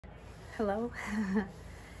Hello.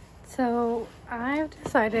 So I've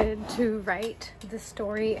decided to write the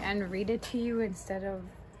story and read it to you instead of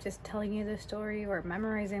just telling you the story or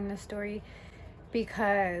memorizing the story,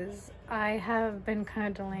 because I have been kind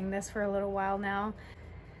of delaying this for a little while now.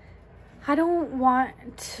 I don't want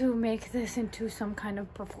to make this into some kind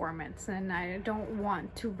of performance, and I don't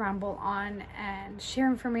want to ramble on and share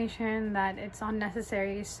information that it's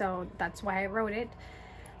unnecessary, so that's why I wrote it.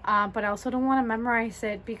 But I also don't want to memorize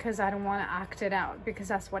it because I don't want to act it out, because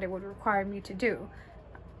that's what it would require me to do.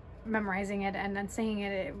 Memorizing it and then saying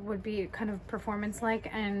it, it would be kind of performance-like,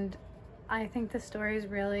 and I think the story is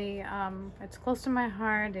really, it's close to my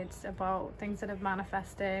heart. It's about things that have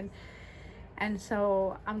manifested. And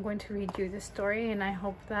so I'm going to read you the story, and I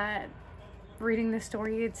hope that reading the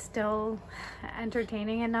story, it's still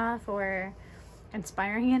entertaining enough or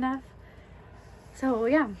inspiring enough. So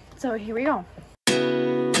yeah, so here we go.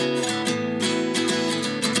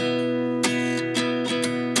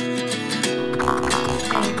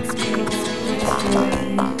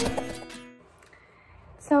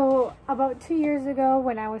 So about 2 years ago,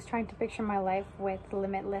 when I was trying to picture my life with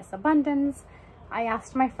limitless abundance, I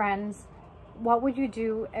asked my friends, what would you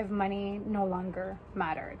do if money no longer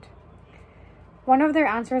mattered? One of their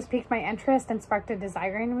answers piqued my interest and sparked a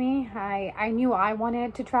desire in me. I knew I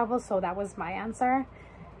wanted to travel, so that was my answer.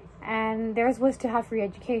 And theirs was to have free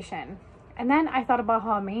education. And then I thought about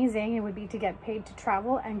how amazing it would be to get paid to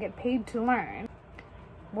travel and get paid to learn.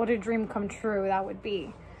 What a dream come true that would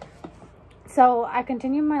be. So I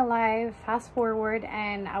continued my life, fast forward,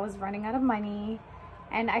 and I was running out of money.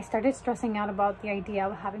 And I started stressing out about the idea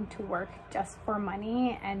of having to work just for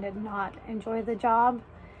money and not enjoy the job.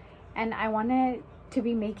 And I wanted to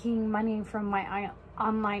be making money from my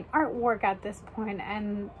online artwork at this point.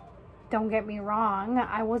 And don't get me wrong,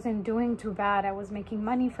 I wasn't doing too bad. I was making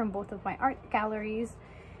money from both of my art galleries.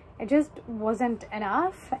 It just wasn't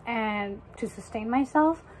enough and to sustain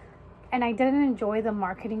myself. And I didn't enjoy the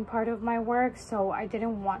marketing part of my work, so I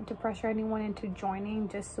didn't want to pressure anyone into joining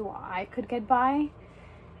just so I could get by.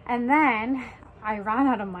 And then I ran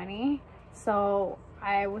out of money, so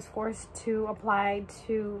I was forced to apply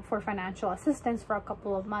for financial assistance for a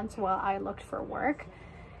couple of months while I looked for work.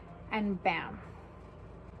 And bam,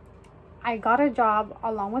 I got a job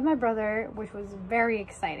along with my brother, which was very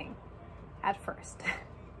exciting at first.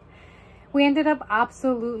 We ended up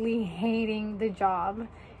absolutely hating the job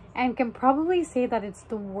and can probably say that it's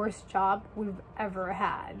the worst job we've ever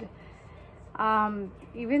had.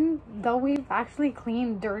 Even though we've actually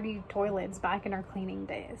cleaned dirty toilets back in our cleaning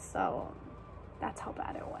days, so that's how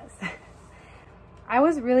bad it was. I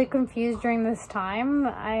was really confused during this time.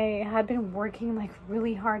 I had been working like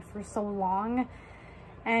really hard for so long,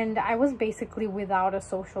 and I was basically without a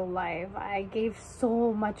social life. I gave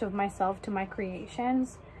so much of myself to my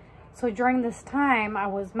creations. So during this time, I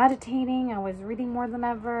was meditating, I was reading more than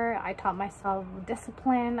ever, I taught myself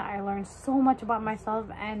discipline, I learned so much about myself,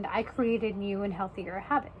 and I created new and healthier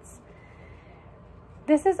habits.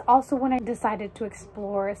 This is also when I decided to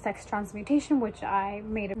explore sex transmutation, which I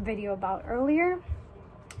made a video about earlier,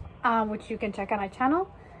 which you can check on my channel.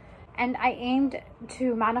 And I aimed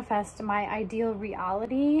to manifest my ideal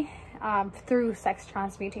reality through sex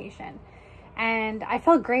transmutation. And I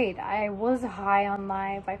felt great. I was high on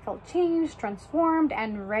life. I felt changed, transformed,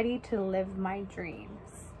 and ready to live my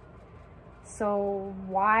dreams. So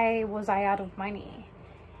why was I out of money?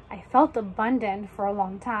 I felt abundant for a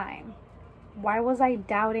long time. Why was I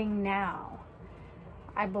doubting now?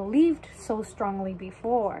 I believed so strongly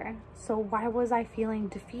before. So why was I feeling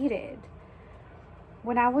defeated?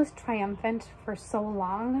 When I was triumphant for so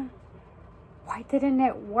long, why didn't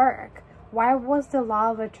it work? Why was the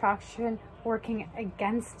law of attraction working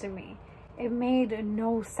against me? It made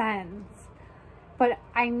no sense. But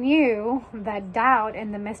I knew that doubt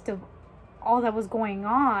in the midst of all that was going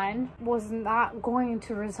on was not going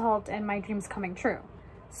to result in my dreams coming true.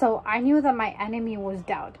 So I knew that my enemy was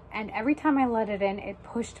doubt, and every time I let it in, it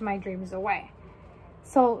pushed my dreams away.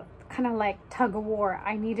 So kind of like tug of war,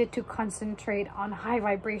 I needed to concentrate on high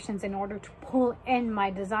vibrations in order to pull in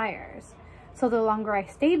my desires. So the longer I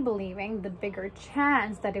stayed believing, the bigger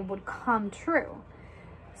chance that it would come true.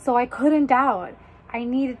 So I couldn't doubt. I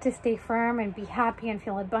needed to stay firm and be happy and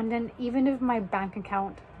feel abundant, even if my bank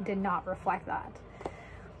account did not reflect that.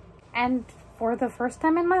 And for the first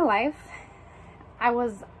time in my life, I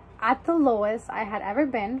was at the lowest I had ever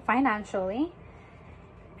been financially.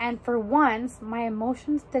 And for once, my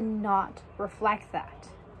emotions did not reflect that.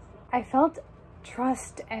 I felt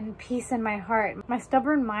trust and peace in my heart. My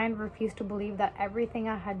stubborn mind refused to believe that everything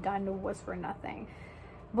I had done was for nothing.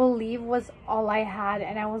 believe was all I had,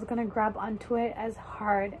 and I was gonna grab onto it as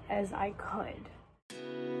hard as I could.